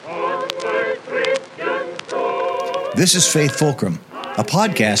This is Faith Fulcrum, a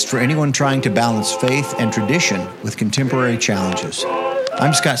podcast for anyone trying to balance faith and tradition with contemporary challenges.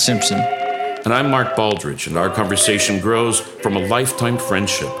 I'm Scott Simpson. And I'm Mark Baldridge, and our conversation grows from a lifetime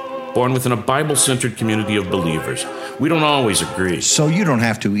friendship, born within a Bible-centered community of believers. We don't always agree. So you don't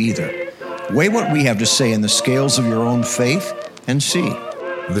have to either. Weigh what we have to say in the scales of your own faith and see.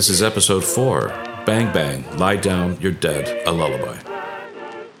 This is episode 4, Bang Bang, Lie Down, You're Dead, a Lullaby.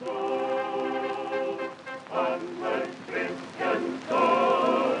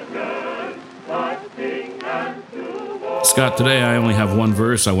 Scott, today I only have one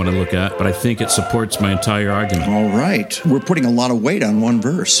verse I want to look at, but I think it supports my entire argument. All right. We're putting a lot of weight on one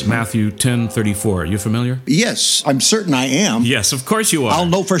verse. Matthew 10:34. Are you familiar? Yes, I'm certain I am. Yes, of course you are. I'll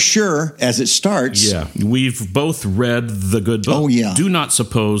know for sure as it starts. Yeah, we've both read the good book. Oh, yeah. Do not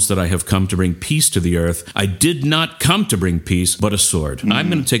suppose that I have come to bring peace to the earth. I did not come to bring peace, but a sword. Mm-hmm. I'm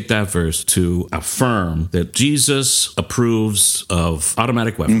going to take that verse to affirm that Jesus approves of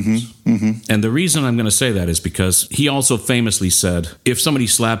automatic weapons. Mm-hmm. Mm-hmm. And the reason I'm going to say that is because he also famously said, if somebody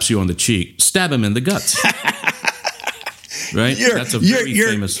slaps you on the cheek, stab him in the guts. Right? That's a very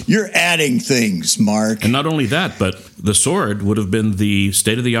famous... You're adding things, Mark. And not only that, but the sword would have been the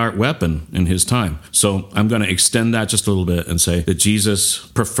state-of-the-art weapon in his time. So I'm going to extend that just a little bit and say that Jesus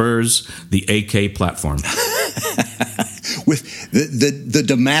prefers the AK platform. With the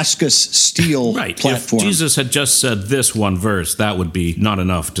Damascus steel platform. If Jesus had just said this one verse, that would be not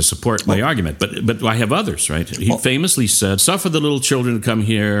enough to support my argument. But I have others, right? He famously said, suffer the little children to come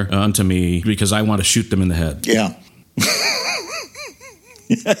here unto me because I want to shoot them in the head. Yeah.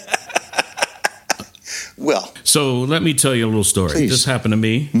 Well, so let me tell you a little story. Please. This happened to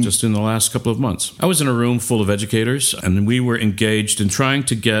me just in the last couple of months. I was in a room full of educators, and we were engaged in trying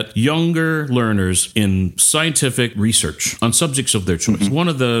to get younger learners in scientific research on subjects of their choice. Mm-hmm. One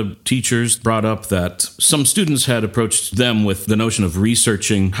of the teachers brought up that some students had approached them with the notion of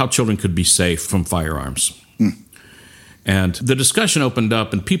researching how children could be safe from firearms. And the discussion opened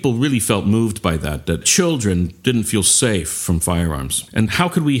up, and people really felt moved by that children didn't feel safe from firearms. And how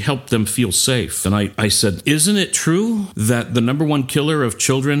could we help them feel safe? And I said, isn't it true that the number one killer of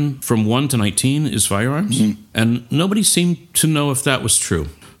children from 1 to 19 is firearms? Mm-hmm. And nobody seemed to know if that was true.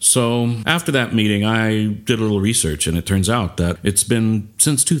 So after that meeting, I did a little research, and it turns out that it's been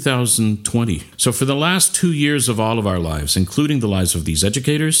since 2020. So for the last 2 years of all of our lives, including the lives of these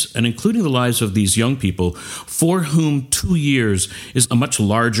educators and including the lives of these young people, for whom 2 years is a much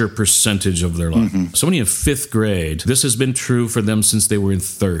larger percentage of their life. Mm-hmm. Somebody in 5th grade, this has been true for them since they were in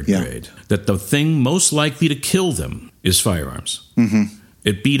 3rd grade, that the thing most likely to kill them is firearms. Mm-hmm.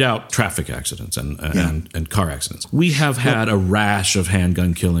 It beat out traffic accidents and car accidents. We have had a rash of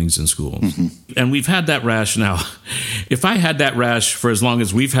handgun killings in schools. Mm-hmm. And we've had that rash now. If I had that rash for as long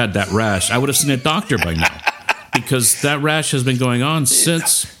as we've had that rash, I would have seen a doctor by now. Because that rash has been going on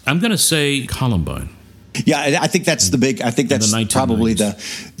since, I'm going to say, Columbine. Yeah, I think that's probably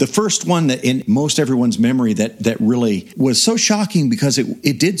the first one that in most everyone's memory that really was so shocking because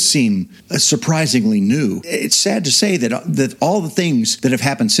it did seem surprisingly new. It's sad to say that all the things that have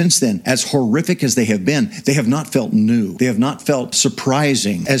happened since then, as horrific as they have been, they have not felt new. They have not felt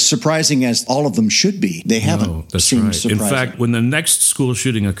surprising as all of them should be. They haven't seemed surprising. In fact, when the next school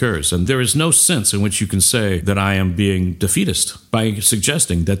shooting occurs, and there is no sense in which you can say that I am being defeatist by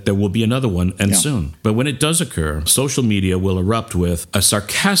suggesting that there will be another one and soon. But when it does occur, social media will erupt with a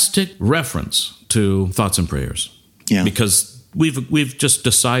sarcastic reference to thoughts and prayers. Yeah. Because we've just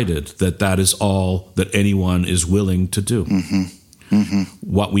decided that is all that anyone is willing to do. Mm-hmm. Mm-hmm.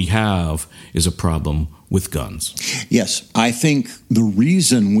 What we have is a problem with guns. Yes, I think the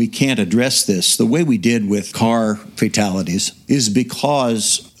reason we can't address this the way we did with car fatalities is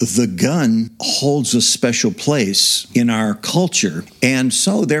because the gun holds a special place in our culture. And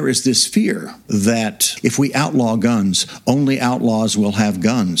so there is this fear that if we outlaw guns, only outlaws will have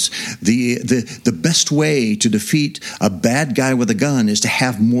guns. The best way to defeat a bad guy with a gun is to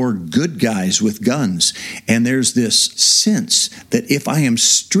have more good guys with guns. And there's this sense that if I am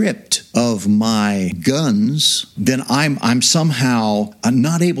stripped of my guns, then I'm somehow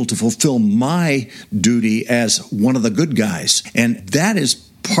not able to fulfill my duty as one of the good guys. And that is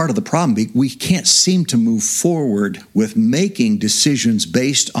part of the problem. We can't seem to move forward with making decisions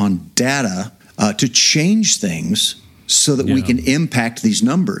based on data to change things so that we can impact these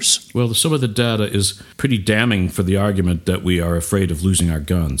numbers. Well, some of the data is pretty damning for the argument that we are afraid of losing our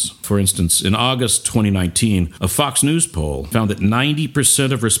guns. For instance, in August 2019, a Fox News poll found that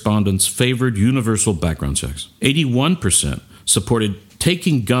 90% of respondents favored universal background checks. 81% supported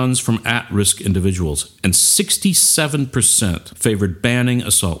taking guns from at-risk individuals, and 67% favored banning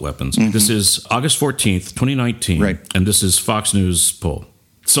assault weapons. This is August 14th, 2019, and this is Fox News poll.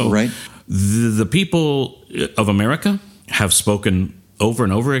 So the people of America have spoken over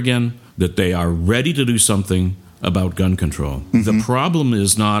and over again that they are ready to do something about gun control. The problem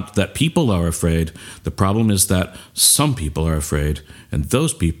is not that people are afraid. The problem is that some people are afraid, and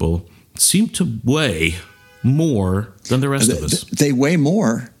those people seem to weigh more than the rest of us. They weigh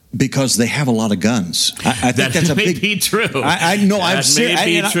more because they have a lot of guns. I think that's a big... That may be true. I know. That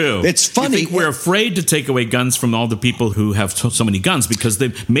may be true. It's funny. You think we're afraid to take away guns from all the people who have so many guns because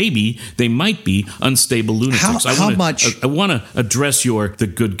they might be unstable lunatics. I want to address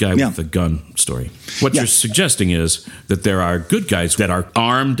the good guy with the gun story. What you're suggesting is that there are good guys that are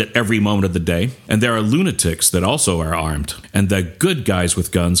armed at every moment of the day, and there are lunatics that also are armed. And the good guys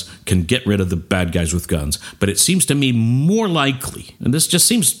with guns can get rid of the bad guys with guns. But it seems to me more likely, and this just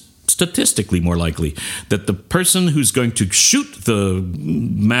seems statistically more likely, that the person who's going to shoot the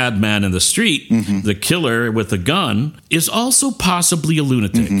madman in the street, the killer with a gun, is also possibly a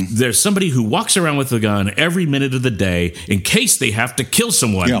lunatic. There's somebody who walks around with a gun every minute of the day in case they have to kill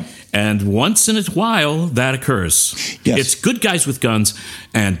someone. And once in a while, that occurs. It's good guys with guns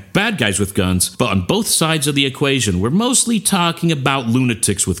and bad guys with guns, but on both sides of the equation, we're mostly talking about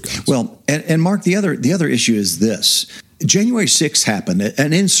lunatics with guns. Well, and Mark, the other issue is this. January 6th happened,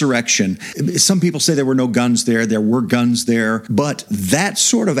 an insurrection. Some people say there were no guns there. There were guns there. But that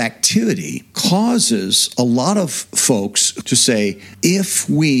sort of activity causes a lot of folks to say, if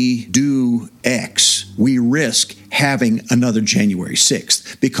we do X, we risk having another January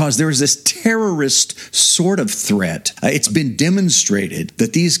 6th, because there is this terrorist sort of threat. It's been demonstrated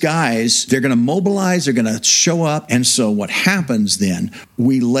that these guys, they're going to mobilize, they're going to show up. And so what happens then,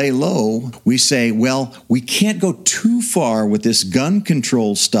 we lay low, we say, well, we can't go too far with this gun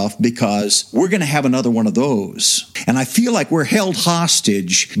control stuff because we're going to have another one of those. And I feel like we're held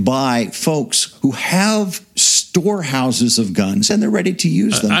hostage by folks who have storehouses of guns and they're ready to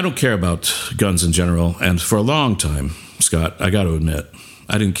use them. I don't care about guns in general. And for a long time, Scott, I got to admit,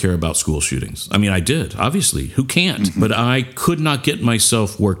 I didn't care about school shootings. I mean, I did, obviously. Who can't? But I could not get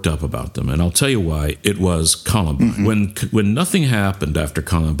myself worked up about them. And I'll tell you why. It was Columbine. When nothing happened after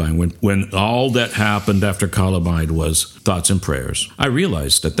Columbine, when all that happened after Columbine was thoughts and prayers, I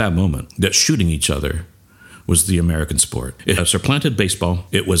realized at that moment that shooting each other was the American sport. It has supplanted baseball.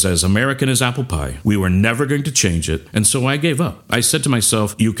 It was as American as apple pie. We were never going to change it. And so I gave up. I said to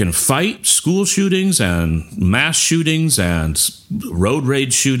myself, you can fight school shootings and mass shootings and road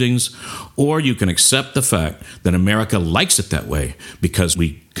rage shootings, or you can accept the fact that America likes it that way because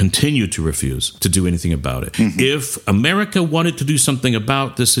we continue to refuse to do anything about it. If America wanted to do something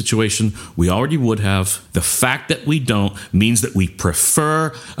about this situation, we already would have. The fact that we don't means that we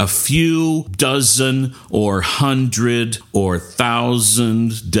prefer a few dozen or 100 or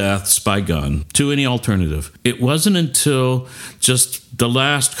 1,000 deaths by gun to any alternative. It wasn't until just the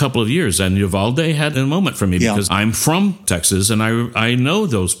last couple of years, and Uvalde had a moment for me because I'm from Texas and I know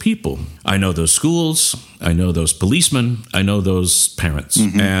those people. I know those schools. I know those policemen. I know those parents.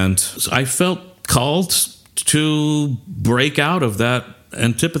 And I felt called to break out of that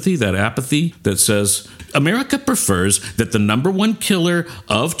antipathy, that apathy that says America prefers that the number one killer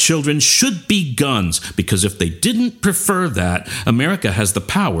of children should be guns, because if they didn't prefer that, America has the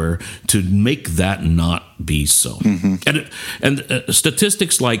power to make that not be so. And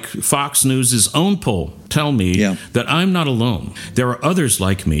statistics like Fox News' own poll tell me that I'm not alone. There are others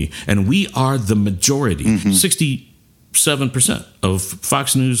like me, and we are the majority. 67% of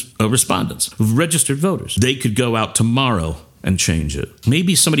Fox News respondents, registered voters. They could go out tomorrow and change it.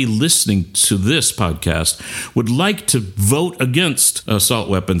 Maybe somebody listening to this podcast would like to vote against assault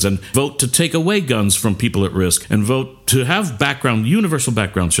weapons and vote to take away guns from people at risk and vote to have universal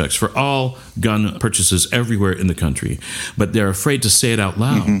background checks for all gun purchases everywhere in the country. But they're afraid to say it out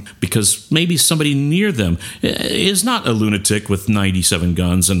loud because maybe somebody near them is not a lunatic with 97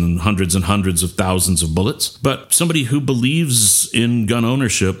 guns and hundreds of thousands of bullets, but somebody who believes in gun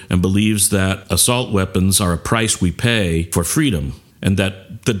ownership and believes that assault weapons are a price we pay for freedom, and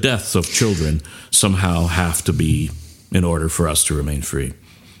that the deaths of children somehow have to be in order for us to remain free.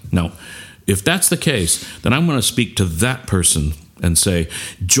 Now, if that's the case, then I'm going to speak to that person and say,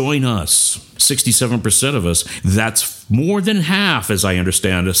 join us. 67% of us, that's more than half, as I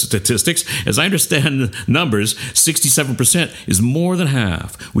understand the statistics. As I understand numbers, 67% is more than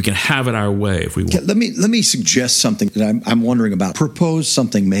half. We can have it our way if we want. Let me suggest something that I'm wondering about. Propose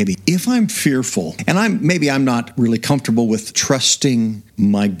something maybe. If I'm fearful, and I'm not really comfortable with trusting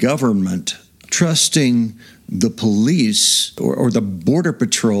my government, trusting the police or the border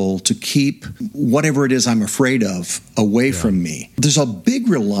patrol to keep whatever it is I'm afraid of away from me. There's a big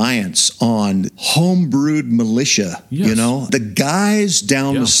reliance on homebrewed militia, the guys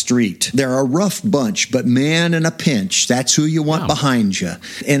down the street. They're a rough bunch, but man, in a pinch, that's who you want behind you.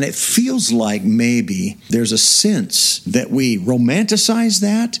 And it feels like maybe there's a sense that we romanticize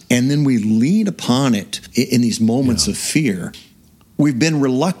that and then we lean upon it in these moments of fear. We've been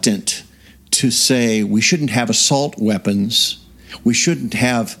reluctant to say we shouldn't have assault weapons, we shouldn't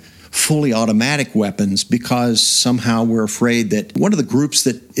have fully automatic weapons, because somehow we're afraid that one of the groups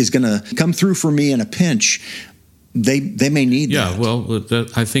that is going to come through for me in a pinch, they may need that. Yeah, well,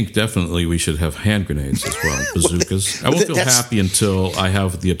 I think definitely we should have hand grenades as well, bazookas. I won't feel happy until I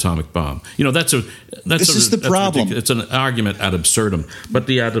have the atomic bomb. This is the problem. It's an argument ad absurdum, but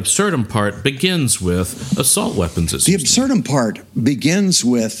the ad absurdum part begins with assault weapons. The absurdum part begins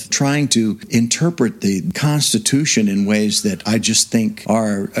with trying to interpret the Constitution in ways that I just think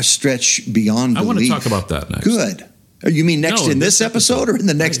are a stretch beyond belief. I want to talk about that next. Good. You mean in this episode or in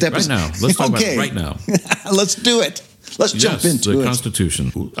the next episode? Right now. Let's talk about it right now. Let's do it. Let's jump into the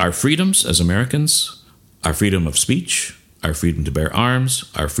Constitution. Our freedoms as Americans, our freedom of speech, our freedom to bear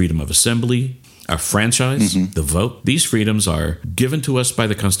arms, our freedom of assembly, our franchise, the vote. These freedoms are given to us by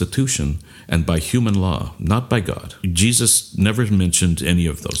the Constitution and by human law, not by God. Jesus never mentioned any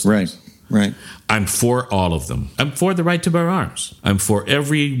of those things. Right. I'm for all of them. I'm for the right to bear arms. I'm for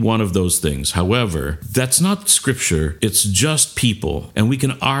every one of those things. However, that's not Scripture. It's just people, and we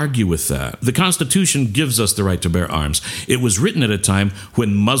can argue with that. The Constitution gives us the right to bear arms. It was written at a time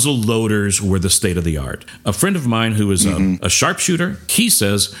when muzzle loaders were the state of the art. A friend of mine who is a sharpshooter, he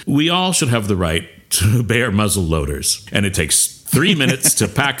says we all should have the right to bear muzzle loaders, and it takes 3 minutes to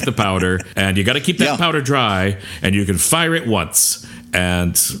pack the powder, and you got to keep that powder dry, and you can fire it once.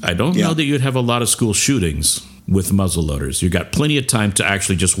 And I don't know that you'd have a lot of school shootings with muzzle loaders. You got plenty of time to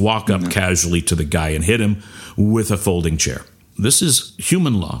actually just walk up casually to the guy and hit him with a folding chair. This is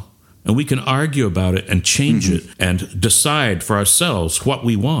human law, and we can argue about it and change it and decide for ourselves what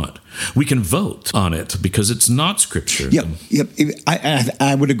we want. We can vote on it because it's not Scripture. Yep.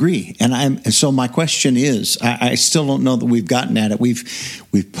 I would agree. And so my question is, I still don't know that we've gotten at it.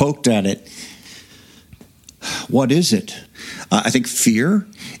 We've poked at it. What is it? I think fear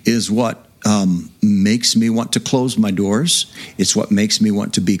is what makes me want to close my doors. It's what makes me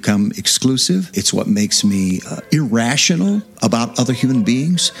want to become exclusive. It's what makes me irrational about other human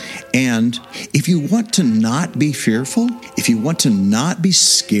beings. And if you want to not be fearful, if you want to not be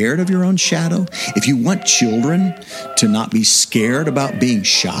scared of your own shadow, if you want children to not be scared about being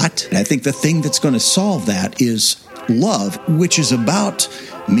shot, I think the thing that's going to solve that is love, which is about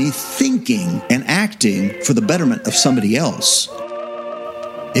me thinking and acting for the betterment of somebody else.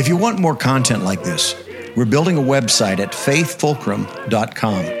 If you want more content like this, we're building a website at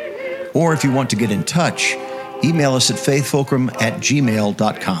faithfulcrum.com. Or if you want to get in touch, email us at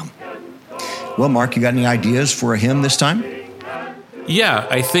faithfulcrum@gmail.com. Well, Mark, you got any ideas for a hymn this time? Yeah,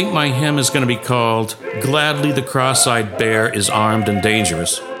 I think my hymn is going to be called Gladly the Cross-Eyed Bear is Armed and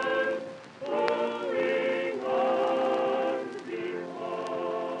Dangerous.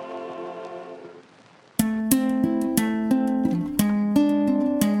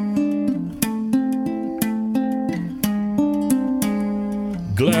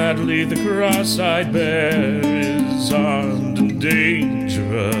 Gladly the cross-eyed bear is armed and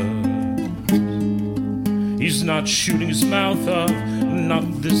dangerous. He's not shooting his mouth off,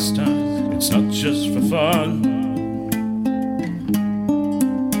 not this time, it's not just for fun.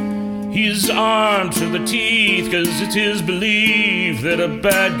 He's armed to the teeth, 'cause it's his belief that a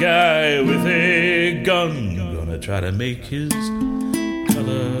bad guy with a gun gonna try to make his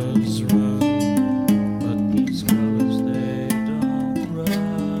colors run. But these colors, they don't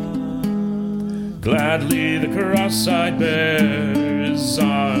run. Gladly the cross-eyed bear is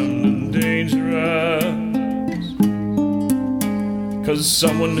armed and dangerous, 'cause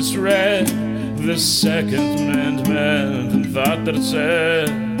someone misread the Second Amendment and thought that it said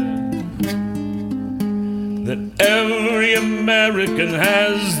that every American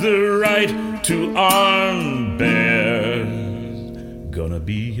has the right to arm bears. Gonna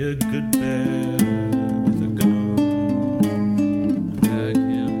be a good bear with a gun. Bag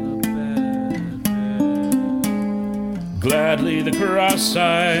him a bad bear. Gladly the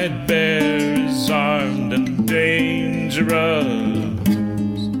cross-eyed bear is armed and dangerous.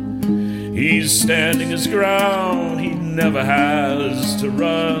 He's standing his ground, he never has to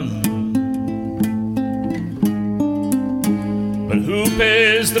run. But who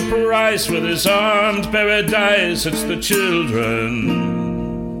pays the price for this armed paradise? It's the children.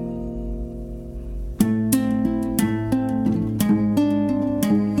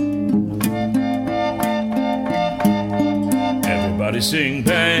 Everybody sing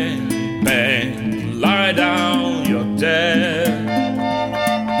bang, bang, lie down, you're dead.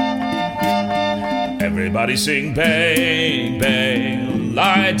 Everybody sing bang, bang,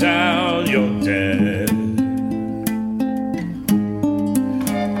 lie down, you're dead.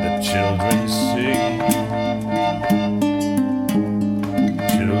 The children sing,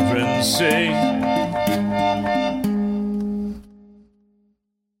 children sing.